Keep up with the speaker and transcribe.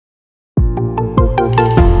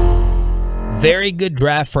very good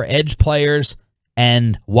draft for edge players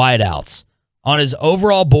and wideouts. On his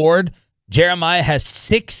overall board, Jeremiah has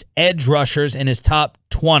 6 edge rushers in his top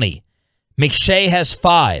 20. McShay has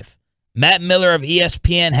 5. Matt Miller of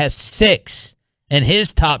ESPN has 6 in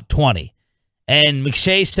his top 20. And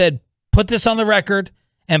McShay said, put this on the record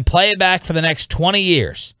and play it back for the next 20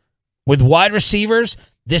 years. With wide receivers,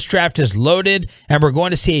 this draft is loaded, and we're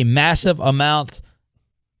going to see a massive amount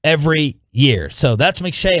every year. So that's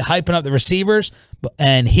McShay hyping up the receivers,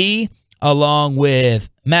 and he, along with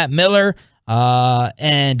Matt Miller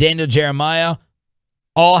and Daniel Jeremiah,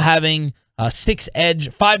 all having 5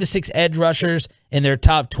 to 6 edge rushers in their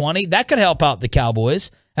top 20. That could help out the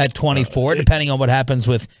Cowboys at 24, depending on what happens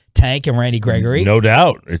with Tank and Randy Gregory. No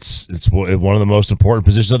doubt, it's one of the most important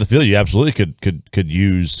positions of the field. You absolutely could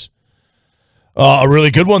use a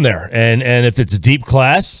really good one there, and if it's a deep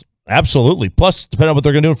class, absolutely. Plus, depending on what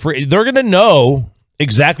they're going to do, they're going to know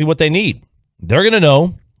exactly what they need. They're going to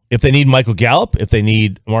know if they need Michael Gallup, if they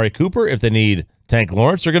need Amari Cooper, if they need Tank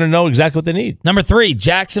Lawrence. They're going to know exactly what they need. Number 3,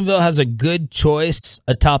 Jacksonville has a good choice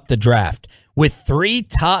atop the draft. With 3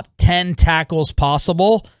 top 10 tackles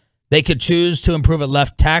possible, they could choose to improve at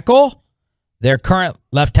left tackle. Their current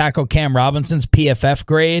left tackle, Cam Robinson's PFF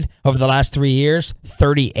grade over the last 3 years,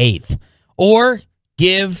 38th. Or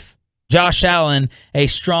give Josh Allen a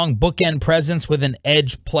strong bookend presence with an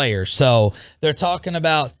edge player. So they're talking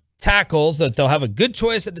about tackles that they'll have a good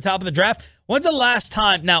choice at the top of the draft. When's the last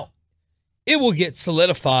time? Now, it will get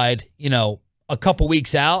solidified, a couple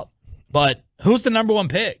weeks out, but who's the number 1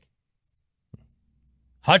 pick?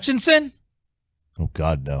 Hutchinson? Oh,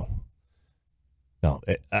 God, no. No,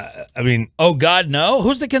 I mean... Oh, God, no?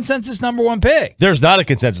 Who's the consensus number 1 pick? There's not a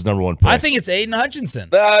consensus number 1 pick. I think it's Aiden Hutchinson.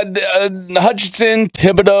 Hutchinson,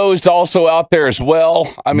 Thibodeau is also out there as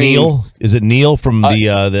well. I mean, Neal? Is it Neal from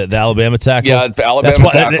the Alabama tackle? Yeah, the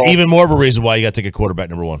Alabama tackle. Even more of a reason why you got to take a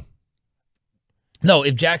quarterback number 1. No,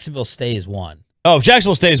 if Jacksonville stays 1. Oh, if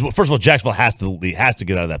Jacksonville stays... First of all, Jacksonville has to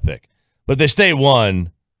get out of that pick. But if they stay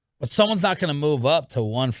 1... But someone's not going to move up to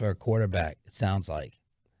 1 for a quarterback, it sounds like.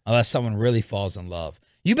 Unless someone really falls in love.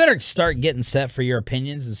 You better start getting set for your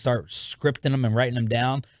opinions and start scripting them and writing them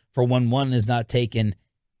down for when 1 is not taken.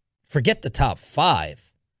 Forget the top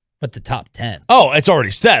 5, but the top 10. Oh, it's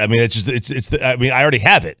already set. I mean, I already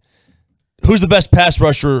have it. Who's the best pass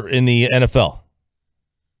rusher in the NFL?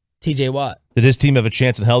 TJ Watt. Did his team have a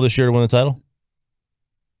chance in hell this year to win the title?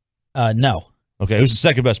 No. Okay, who's the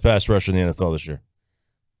second best pass rusher in the NFL this year?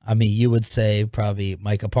 I mean, you would say probably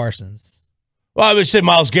Micah Parsons. Well, I would say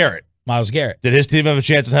Myles Garrett. Myles Garrett. Did his team have a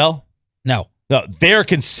chance in hell? No. No, they're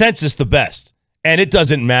consensus the best, and it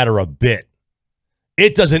doesn't matter a bit.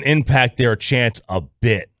 It doesn't impact their chance a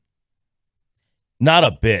bit. Not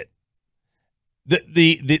a bit.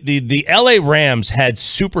 The LA Rams had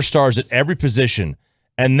superstars at every position,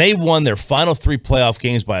 and they won their final 3 playoff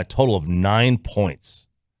games by a total of 9 points.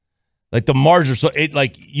 Like the margin, so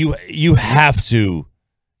you have to.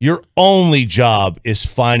 Your only job is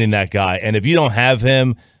finding that guy. And if you don't have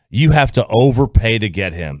him, you have to overpay to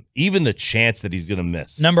get him. Even the chance that he's going to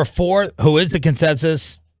miss. Number 4, who is the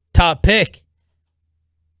consensus top pick?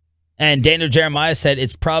 And Daniel Jeremiah said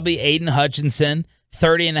it's probably Aiden Hutchinson,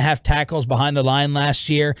 30.5 tackles behind the line last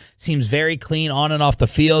year. Seems very clean on and off the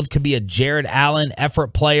field. Could be a Jared Allen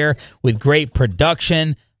effort player with great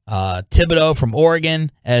production. Thibodeau from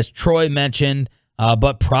Oregon, as Troy mentioned.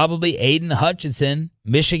 But probably Aiden Hutchinson,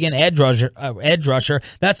 Michigan edge rusher.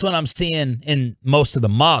 That's what I'm seeing in most of the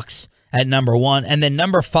mocks at number 1. And then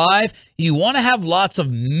number 5, you want to have lots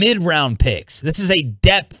of mid-round picks. This is a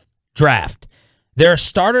depth draft. There are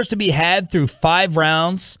starters to be had through 5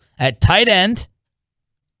 rounds at tight end,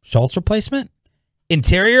 Schultz replacement,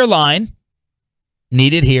 interior line,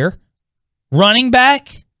 needed here, running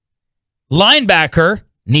back, linebacker,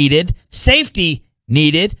 needed, safety,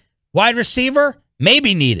 needed, wide receiver,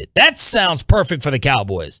 maybe needed. That sounds perfect for the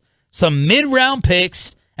Cowboys. Some mid-round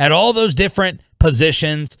picks at all those different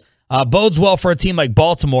positions bodes well for a team like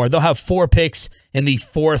Baltimore. They'll have 4 picks in the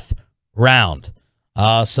 4th round.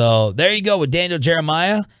 So there you go with Daniel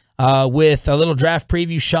Jeremiah with a little draft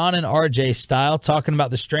preview, Shan and RJ style, talking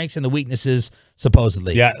about the strengths and the weaknesses,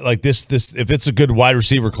 supposedly. Yeah, like this if it's a good wide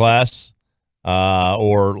receiver class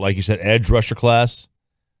or, like you said, edge rusher class,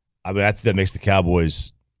 I mean, I think that makes the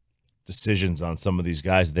Cowboys' decisions on some of these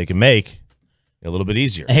guys that they can make a little bit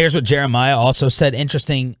easier. And here's what Jeremiah also said.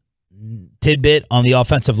 Interesting tidbit on the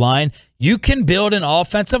offensive line. You can build an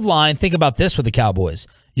offensive line. Think about this with the Cowboys.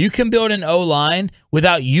 You can build an O-line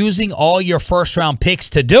without using all your first-round picks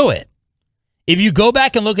to do it. If you go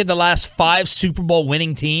back and look at the last 5 Super Bowl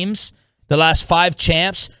winning teams, the last 5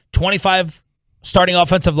 champs, 25 starting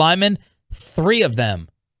offensive linemen, 3 of them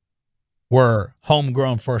were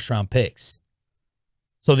homegrown first-round picks.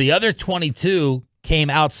 So the other 22 came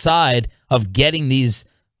outside of getting these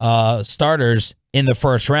starters in the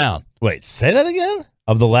first round. Wait, say that again?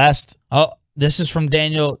 Of the last? Oh, this is from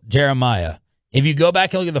Daniel Jeremiah. If you go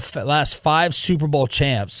back and look at the last 5 Super Bowl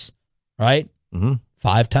champs, right?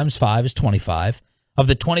 5 times 5 is 25. Of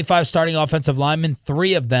the 25 starting offensive linemen,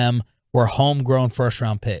 3 of them were homegrown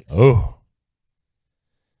first-round picks. Oh.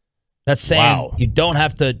 That's saying you don't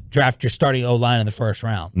have to draft your starting O-line in the first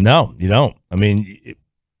round. No, you don't. I mean,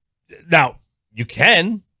 now, you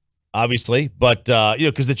can, obviously, but,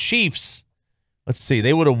 because the Chiefs, let's see,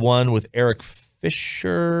 they would have won with Eric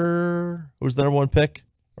Fisher. Who was the number 1 pick?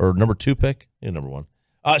 Or number 2 pick? Yeah, number 1.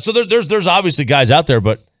 So there's obviously guys out there,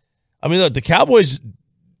 but, I mean, look, the Cowboys,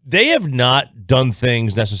 they have not done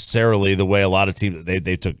things necessarily the way a lot of teams,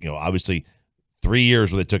 they took, obviously 3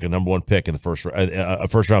 years where they took a number 1 pick in the a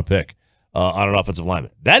first-round pick on an offensive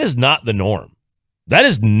lineman. That is not the norm. That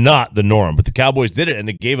is not the norm, but the Cowboys did it, and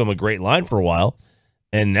it gave them a great line for a while,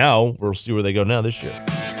 and now we'll see where they go now this year.